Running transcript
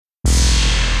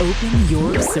Open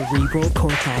your cerebral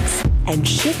cortex and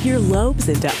shift your lobes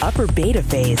into upper beta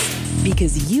phase,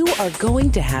 because you are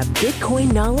going to have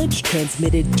Bitcoin knowledge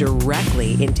transmitted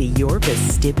directly into your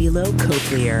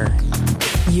vestibulocochlear.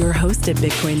 Your host of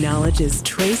Bitcoin Knowledge is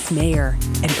Trace Mayer,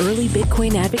 an early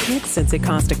Bitcoin advocate since it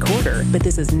cost $0.25, but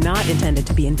this is not intended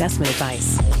to be investment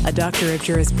advice. A doctor of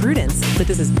jurisprudence, but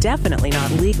this is definitely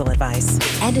not legal advice.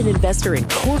 And an investor in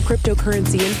core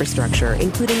cryptocurrency infrastructure,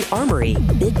 including Armory,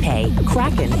 BitPay,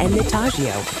 Kraken, and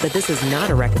Mitagio, but this is not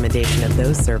a recommendation of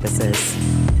those services.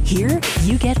 Here,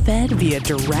 you get fed via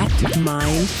direct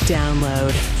mind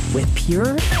download with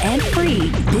pure and free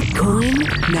Bitcoin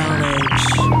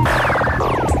knowledge.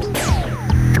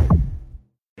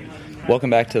 Welcome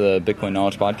back to the Bitcoin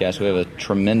Knowledge Podcast. We have a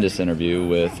tremendous interview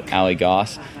with Ali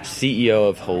Goss, CEO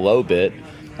of HelloBit.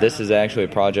 This is actually a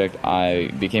project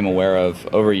I became aware of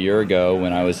over a year ago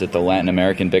when I was at the Latin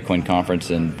American Bitcoin Conference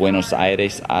in Buenos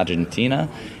Aires, Argentina.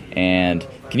 And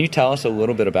can you tell us a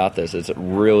little bit about this? It's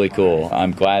really cool.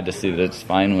 I'm glad to see that it's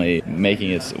finally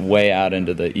making its way out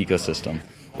into the ecosystem.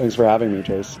 Thanks for having me,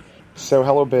 Chase. So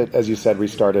HelloBit, as you said, we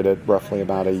started it roughly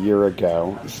about a year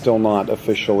ago. Still not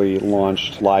officially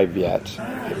launched live yet.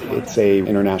 It's a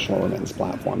international remittance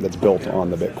platform that's built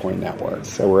on the Bitcoin network.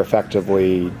 So we're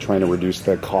effectively trying to reduce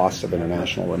the cost of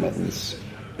international remittance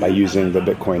by using the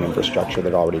Bitcoin infrastructure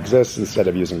that already exists instead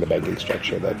of using the banking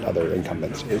structure that other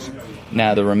incumbents use.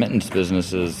 Now, the remittance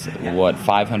business is,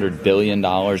 $500 billion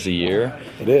a year?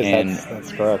 It is, and,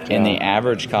 that's correct. Yeah. And the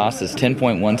average cost is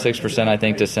 10.16%, I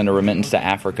think, to send a remittance to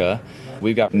Africa.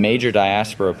 We've got major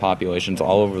diaspora populations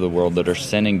all over the world that are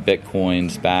sending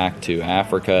Bitcoins back to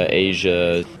Africa,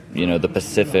 Asia, the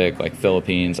Pacific, like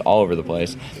Philippines, all over the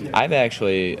place. I've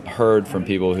actually heard from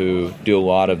people who do a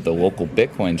lot of the local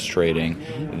Bitcoins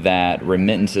trading that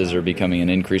remittances are becoming an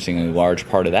increasingly large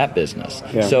part of that business.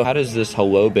 Yeah. So how does this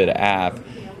HelloBit app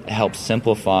help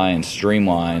simplify and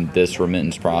streamline this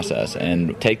remittance process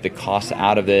and take the costs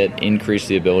out of it, increase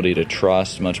the ability to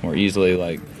trust much more easily?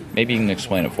 Like, maybe you can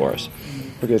explain it for us.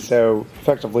 Okay, so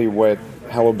effectively what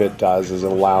HelloBit does is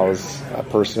it allows a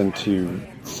person to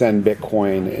send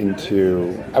Bitcoin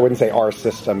into, I wouldn't say our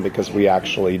system because we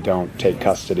actually don't take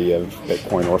custody of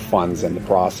Bitcoin or funds in the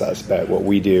process, but what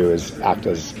we do is act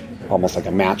as almost like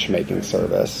a matchmaking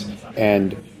service.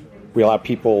 And we allow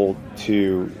people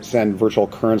to send virtual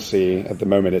currency. At the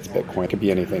moment it's Bitcoin, it could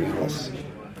be anything else,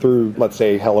 through, let's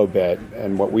say, HelloBit,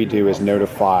 and what we do is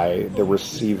notify the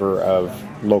receiver of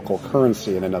local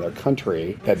currency in another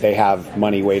country that they have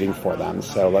money waiting for them.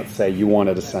 So let's say you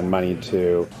wanted to send money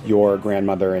to your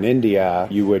grandmother in India,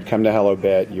 you would come to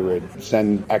HelloBit, you would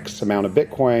send X amount of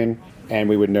Bitcoin, and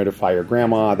we would notify your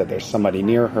grandma that there's somebody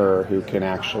near her who can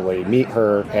actually meet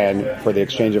her, and for the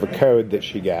exchange of a code that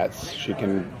she gets, she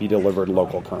can be delivered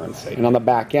local currency. And on the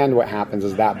back end, what happens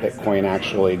is that Bitcoin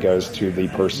actually goes to the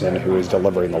person who is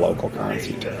delivering the local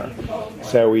currency to her.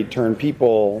 So we turn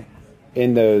people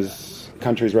in those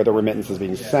countries where the remittance is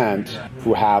being sent,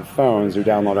 who have phones, who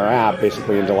download our app,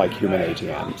 basically into like human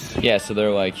ATMs. Yeah, so they're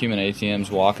like human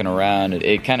ATMs walking around.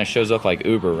 It kind of shows up like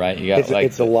Uber, right? You got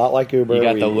it's a lot like Uber. You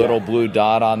got the little blue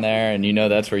dot on there, and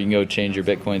that's where you can go change your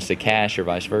Bitcoins to cash or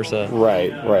vice versa.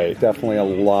 Right. Definitely a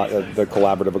lot of the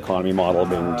collaborative economy model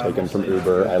being taken from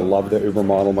Uber. I love the Uber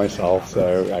model myself,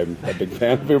 so I'm a big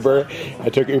fan of Uber. I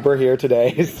took Uber here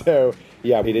today, so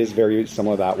yeah, it is very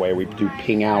similar that way. We do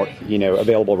ping out,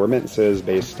 available remittances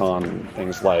based on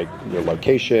things like your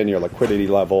location, your liquidity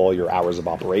level, your hours of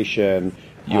operation,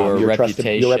 your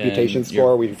reputation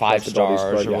score, your 5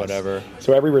 stars or whatever.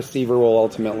 So every receiver will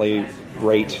ultimately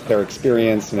rate their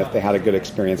experience, and if they had a good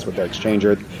experience with their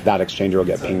exchanger, that exchanger will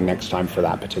get pinged next time for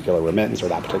that particular remittance or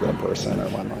that particular person or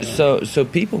whatnot. So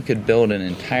people could build an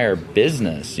entire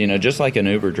business, just like an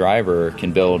Uber driver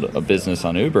can build a business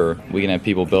on Uber. We can have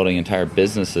people building entire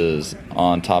businesses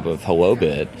on top of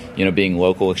HelloBit, being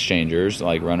local exchangers,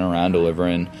 like running around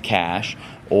delivering cash,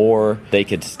 or they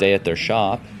could stay at their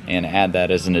shop and add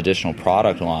that as an additional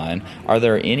product line. Are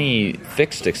there any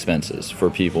fixed expenses for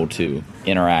people to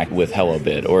interact with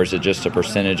HelloBit, or is it just a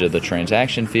percentage of the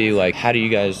transaction fee? Like, how do you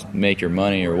guys make your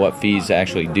money, or what fees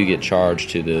actually do get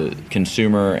charged to the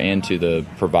consumer and to the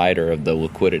provider of the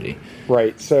liquidity?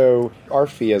 Right. So our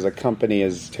fee as a company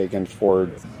is taken for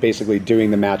basically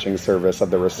doing the matching service of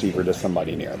the receiver to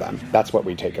somebody near them. That's what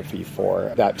we take a fee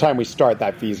for. That time we start,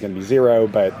 that fee is going to be zero,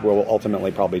 but we'll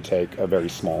ultimately probably take a very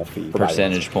small fee.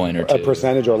 Percentage point or two. A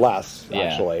percentage or less,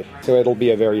 actually. So it'll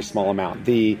be a very small amount.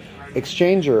 The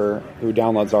exchanger who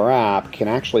downloads our app can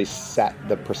actually set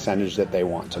the percentage that they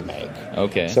want to make.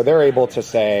 Okay. So they're able to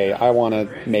say, I want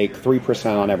to make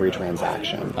 3% on every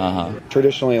transaction.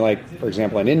 Traditionally, like, for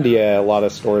example, in India, a lot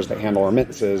of stores that handle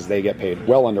remittances, they get paid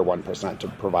well under 1% to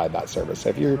provide that service.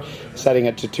 If you're setting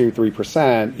it to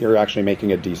 2-3%, you're actually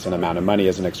making a decent amount of money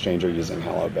as an exchanger using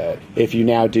HelloBit. If you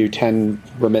now do 10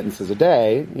 remittances a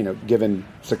day, given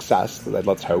success,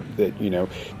 let's hope that,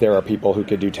 there are people who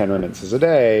could do 10 remittances a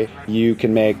day, you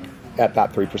can make at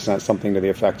that 3% something to the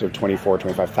effect of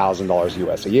 $24,000-$25,000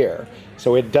 US a year.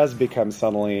 So it does become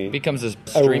suddenly... becomes a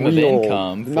stream of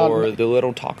income for the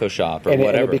little taco shop or whatever.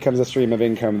 And it becomes a stream of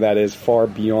income that is far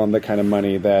beyond the kind of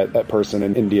money that that person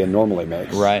in India normally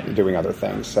makes doing other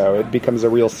things. So it becomes a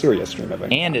real serious stream of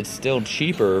income. And it's still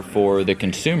cheaper for the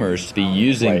consumers to be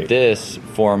using this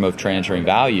form of transferring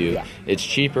value. Yeah. It's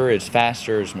cheaper, it's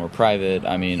faster, it's more private.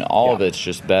 I mean, all of it's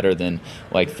just better than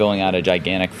like filling out a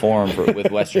gigantic form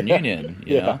with Western Union,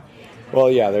 you know? Well,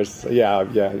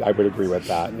 I would agree with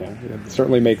that. Yeah. It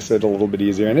certainly makes it a little bit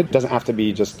easier. And it doesn't have to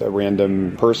be just a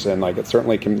random person. Like, it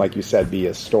certainly can, like you said, be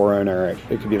a store owner.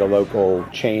 It could be the local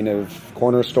chain of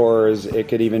corner stores. It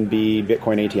could even be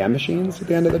Bitcoin ATM machines at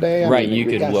the end of the day.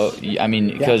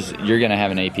 Because you're going to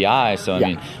have an API. So, I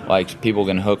mean, like, people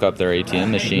can hook up their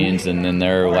ATM machines and then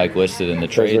they're, like, listed in the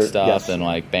trade stuff and,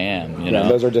 like, bam, you know?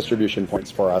 Those are distribution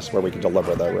points for us where we can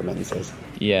deliver the remittances.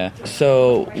 Yeah.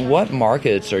 So what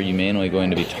markets are you mainly going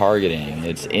to be targeting?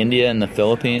 It's India and the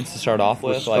Philippines to start off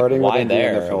with? Like, why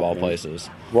there, of all places?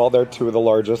 Well, they're two of the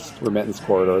largest remittance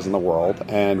corridors in the world,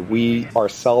 and we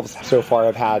ourselves so far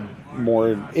have had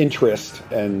more interest,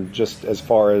 and just as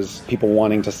far as people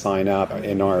wanting to sign up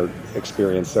in our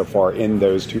experience so far in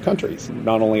those two countries.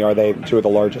 Not only are they two of the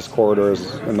largest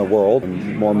corridors in the world,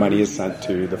 and more money is sent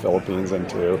to the Philippines and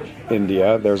to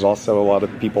India, there's also a lot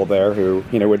of people there who,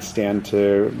 would stand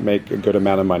to make a good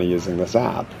amount of money using this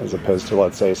app, as opposed to,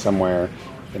 let's say, somewhere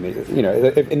in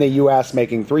the U.S.,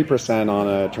 making 3% on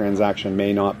a transaction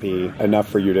may not be enough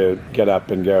for you to get up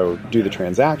and go do the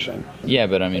transaction. Yeah,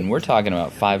 but I mean, we're talking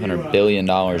about $500 billion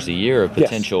a year of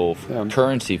potential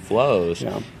currency flows.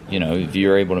 Yeah. If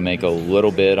you're able to make a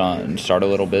little bit start a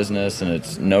little business, and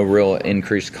it's no real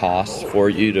increased cost for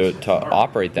you to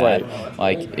operate that,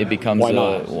 like, it becomes why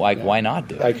not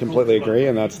do it? I completely agree,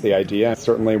 and that's the idea. That's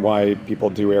certainly why people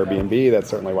do Airbnb. That's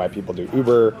certainly why people do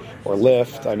Uber or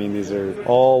Lyft. I mean, these are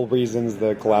all reasons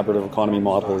the collaborative economy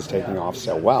model is taking off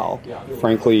so well.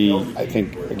 Frankly, I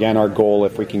think, again, our goal,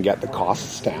 if we can get the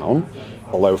costs down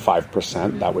below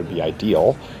 5%, that would be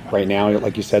ideal. Right now,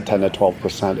 like you said, 10 to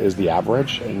 12% is the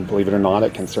average, and believe it or not,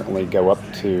 it can certainly go up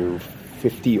to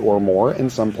 50 or more in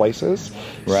some places.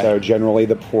 Right. So generally,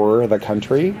 the poorer the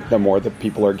country, the more that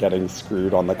people are getting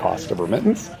screwed on the cost of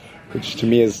remittance, which to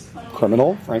me is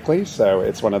criminal, frankly. So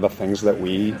it's one of the things that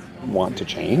we want to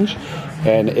change.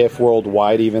 And if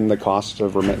worldwide even the cost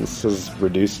of remittances is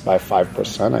reduced by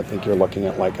 5%, I think you're looking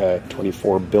at like a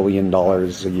 $24 billion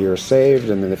a year saved.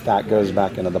 And then if that goes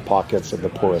back into the pockets of the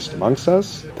poorest amongst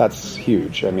us, that's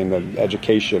huge. I mean, the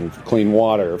education, clean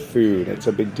water, food, it's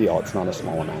a big deal. It's not a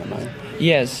small amount of money.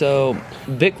 Yeah, so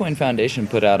Bitcoin Foundation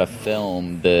put out a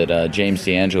film that James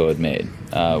D'Angelo had made,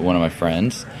 one of my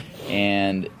friends.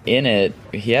 And in it,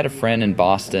 he had a friend in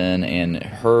Boston, and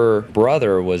her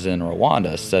brother was in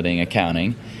Rwanda studying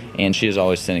accounting, and she was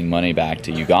always sending money back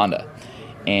to Uganda.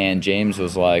 And James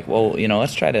was like, well,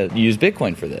 let's try to use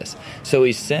Bitcoin for this. So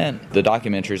he sent the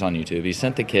documentaries on YouTube. He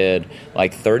sent the kid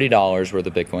like $30 worth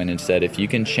of Bitcoin and said, if you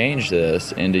can change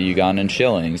this into Ugandan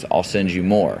shillings, I'll send you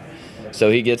more. So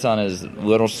he gets on his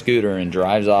little scooter and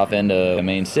drives off into the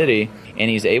main city, and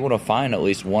he's able to find at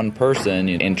least one person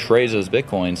and trades those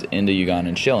Bitcoins into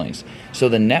Ugandan shillings. So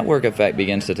the network effect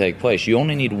begins to take place. You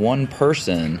only need one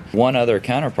person, one other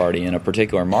counterparty in a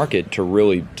particular market to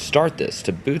really start this,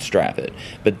 to bootstrap it.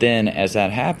 But then as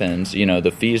that happens,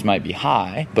 the fees might be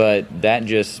high, but that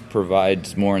just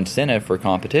provides more incentive for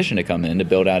competition to come in to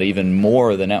build out even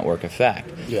more of the network effect.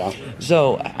 Yeah.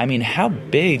 So, I mean, how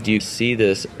big do you see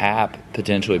this app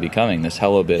potentially becoming, this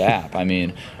HelloBit app? I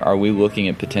mean, are we looking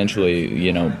at potentially,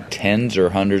 tens or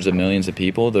hundreds of millions of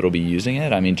people that'll be using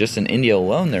it? I mean, just in India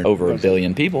alone, there are over 1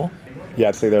 billion people.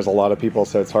 Yeah, see, there's a lot of people,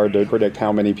 so it's hard to predict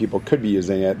how many people could be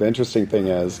using it. The interesting thing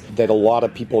is that a lot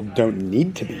of people don't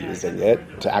need to be using it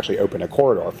to actually open a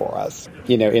corridor for us.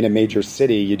 In a major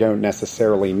city, you don't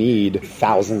necessarily need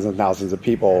thousands and thousands of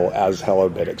people as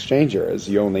HelloBit exchangers.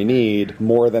 You only need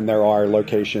more than there are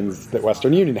locations that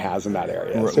Western Union has in that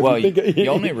area. So you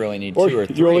only really need 2 or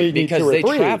 3 because they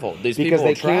travel. These because people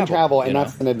they can travel, and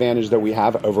that's an advantage that we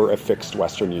have over a fixed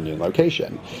Western Union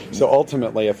location. So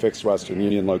ultimately, a fixed Western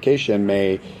Union location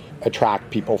may attract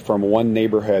people from one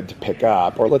neighborhood to pick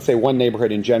up, or let's say one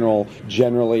neighborhood in general,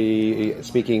 generally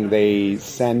speaking, they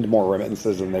send more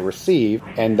remittances than they receive,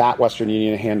 and that Western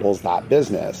Union handles that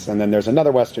business. And then there's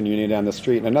another Western Union down the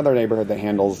street in another neighborhood that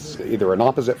handles either an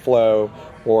opposite flow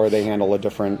or they handle a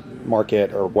different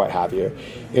market or what have you.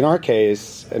 In our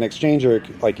case, an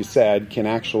exchanger, like you said, can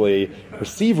actually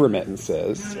receive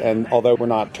remittances, and although we're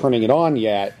not turning it on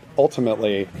yet,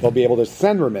 ultimately, they'll be able to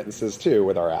send remittances too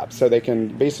with our app. So they can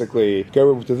basically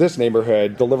go to this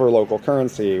neighborhood, deliver local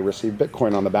currency, receive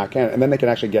Bitcoin on the back end, and then they can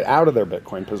actually get out of their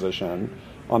Bitcoin position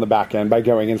on the back end by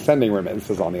going and sending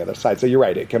remittances on the other side. So you're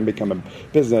right, it can become a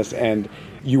business, and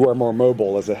you are more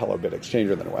mobile as a HelloBit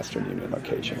exchanger than a Western Union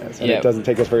location is. And it doesn't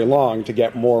take us very long to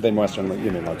get more than Western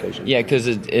Union locations. Yeah, because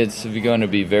it's going to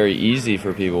be very easy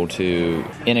for people to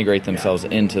integrate themselves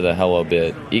into the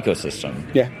HelloBit ecosystem.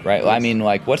 Yeah. Right? Yes. I mean,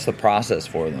 like, what's the process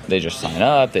for them? They just sign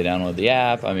up, they download the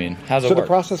app. I mean, how's it work? So the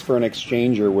process for an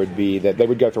exchanger would be that they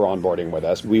would go through onboarding with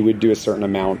us. We would do a certain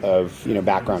amount of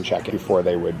background checking before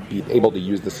they would be able to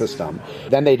use the system.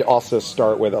 Then they'd also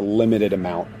start with a limited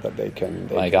amount that they can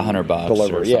like $100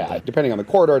 deliver. Or yeah, depending on the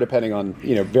corridor, depending on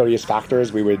various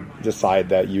factors, we would decide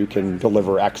that you can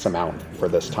deliver X amount for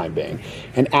this time being.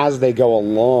 And as they go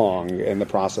along in the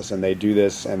process, and they do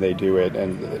this and they do it,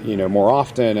 and more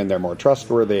often, and they're more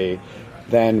trustworthy,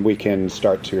 then we can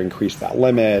start to increase that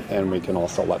limit, and we can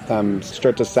also let them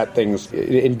start to set things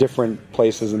in different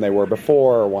places than they were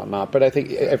before or whatnot. But I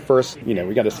think at first, we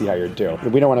got to see how you're doing.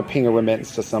 We don't want to ping a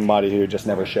remittance to somebody who just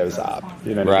never shows up.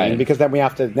 You know what I mean? Because then we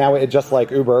have to, now it's just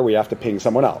like Uber, we have to ping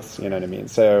someone else. You know what I mean?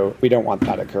 So we don't want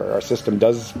that to occur. Our system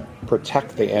does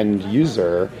protect the end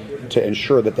user to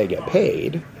ensure that they get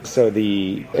paid. So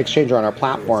the exchanger on our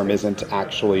platform isn't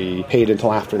actually paid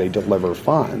until after they deliver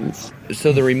funds.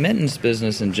 So the remittance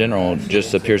business in general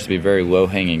just appears to be very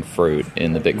low-hanging fruit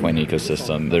in the Bitcoin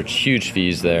ecosystem. There's huge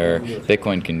fees there.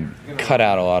 Bitcoin can cut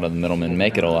out a lot of the middlemen,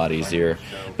 make it a lot easier.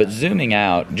 But zooming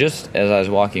out, just as I was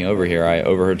walking over here, I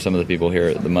overheard some of the people here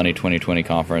at the Money 2020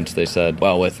 conference. They said,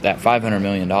 well, with that $500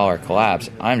 million collapse,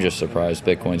 I'm just surprised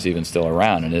Bitcoin's even still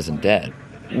around and isn't dead.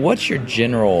 What's your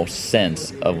general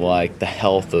sense of the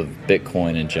health of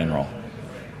Bitcoin in general?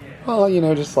 Well,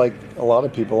 just like a lot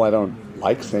of people, I don't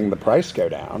like seeing the price go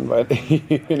down, but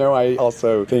I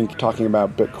also think talking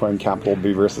about Bitcoin capital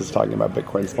B versus talking about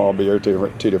Bitcoin small b are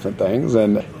two different things,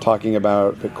 and talking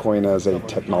about Bitcoin as a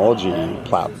technology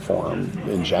platform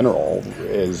in general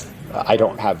I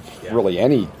don't have really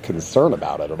any concern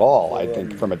about it at all. I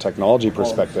think from a technology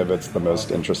perspective, it's the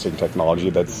most interesting technology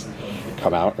that's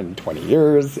come out in 20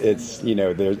 years. It's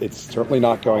certainly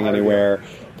not going anywhere.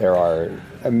 There are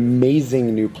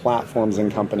amazing new platforms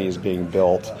and companies being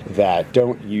built that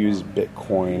don't use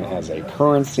Bitcoin as a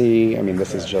currency. I mean,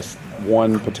 this is just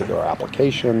one particular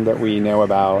application that we know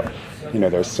about.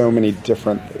 There's so many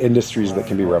different industries that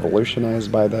can be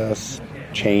revolutionized by this,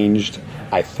 changed.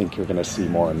 I think you're going to see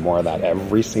more and more of that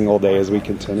every single day as we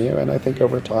continue. And I think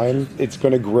over time, it's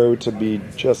going to grow to be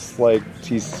just like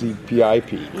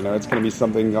TCP/IP. It's going to be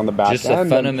something on the back end. Just a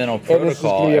fundamental protocol. And it's just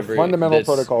going to be a fundamental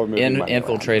protocol moving money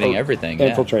infiltrating around. everything.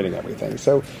 Infiltrating everything.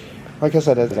 So, like I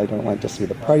said, I don't like to see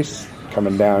the price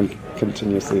coming down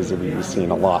continuously as we've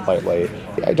seen a lot lately.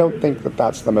 I don't think that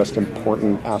that's the most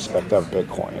important aspect of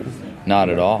Bitcoin. Not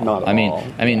at all. Not at all.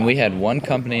 I mean, we had one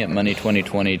company at Money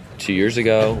 2020 2 years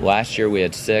ago. Last year we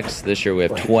had 6. This year we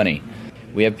have 20.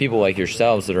 We have people like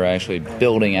yourselves that are actually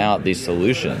building out these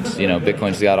solutions.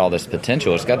 Bitcoin's got all this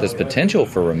potential. It's got this potential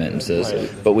for remittances,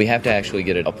 but we have to actually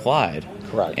get it applied.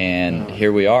 Right. And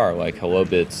here we are,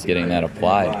 HelloBit's getting that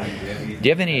applied. Do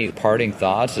you have any parting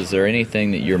thoughts? Is there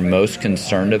anything that you're most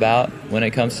concerned about when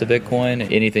it comes to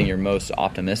Bitcoin? Anything you're most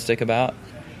optimistic about?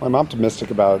 I'm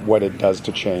optimistic about what it does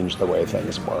to change the way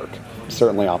things work.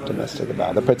 Certainly optimistic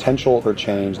about the potential for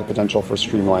change, the potential for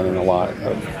streamlining a lot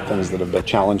of things that have been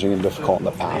challenging and difficult in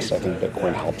the past. I think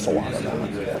Bitcoin helps a lot of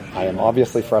that. I am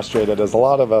obviously frustrated, as a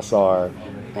lot of us are,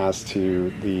 as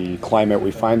to the climate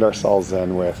we find ourselves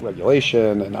in with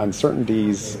regulation and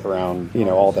uncertainties around,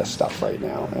 all this stuff right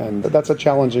now. And that's a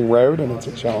challenging road, and it's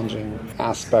a challenging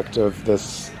aspect of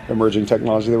this emerging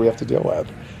technology that we have to deal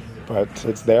with. But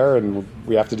it's there, and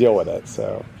we have to deal with it.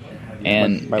 So,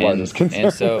 my largest concern.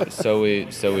 And so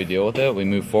we deal with it. We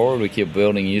move forward. We keep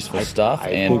building useful stuff. I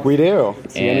think we do.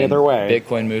 See any other way?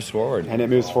 Bitcoin moves forward, and it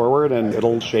moves forward, and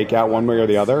it'll shake out one way or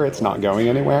the other. It's not going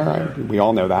anywhere. We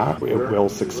all know that. It will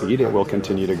succeed. It will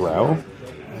continue to grow.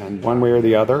 And one way or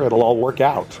the other, it'll all work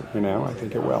out. I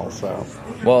think it will. So,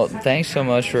 well, thanks so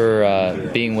much for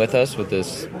being with us with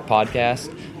this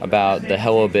podcast about the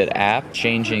HelloBit app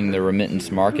changing the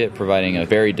remittance market, providing a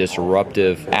very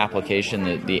disruptive application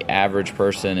that the average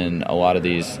person in a lot of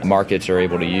these markets are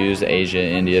able to use, Asia,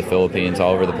 India, Philippines,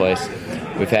 all over the place.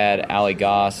 We've had Ali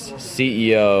Goss,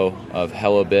 CEO of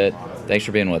HelloBit. Thanks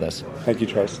for being with us. Thank you,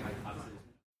 Trace.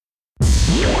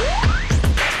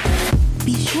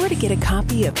 Be sure to get a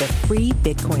copy of the free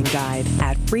Bitcoin Guide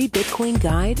at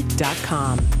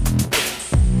freebitcoinguide.com.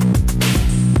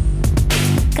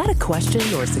 Got a question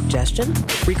or suggestion?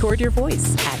 Record your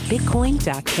voice at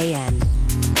bitcoin.kn.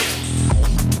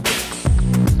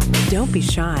 Don't be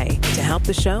shy. To help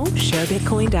the show, share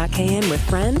bitcoin.kn with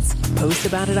friends, post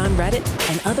about it on Reddit,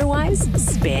 and otherwise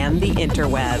spam the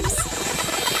interwebs.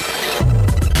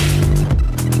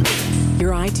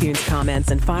 Your iTunes comments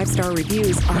and 5-star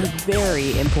reviews are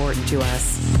very important to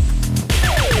us.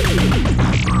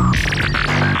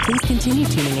 Please continue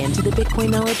tuning in to the Bitcoin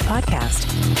Knowledge Podcast,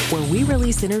 where we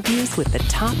release interviews with the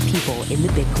top people in the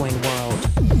Bitcoin world.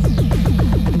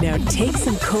 Now take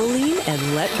some choline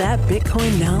and let that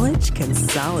Bitcoin knowledge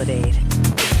consolidate.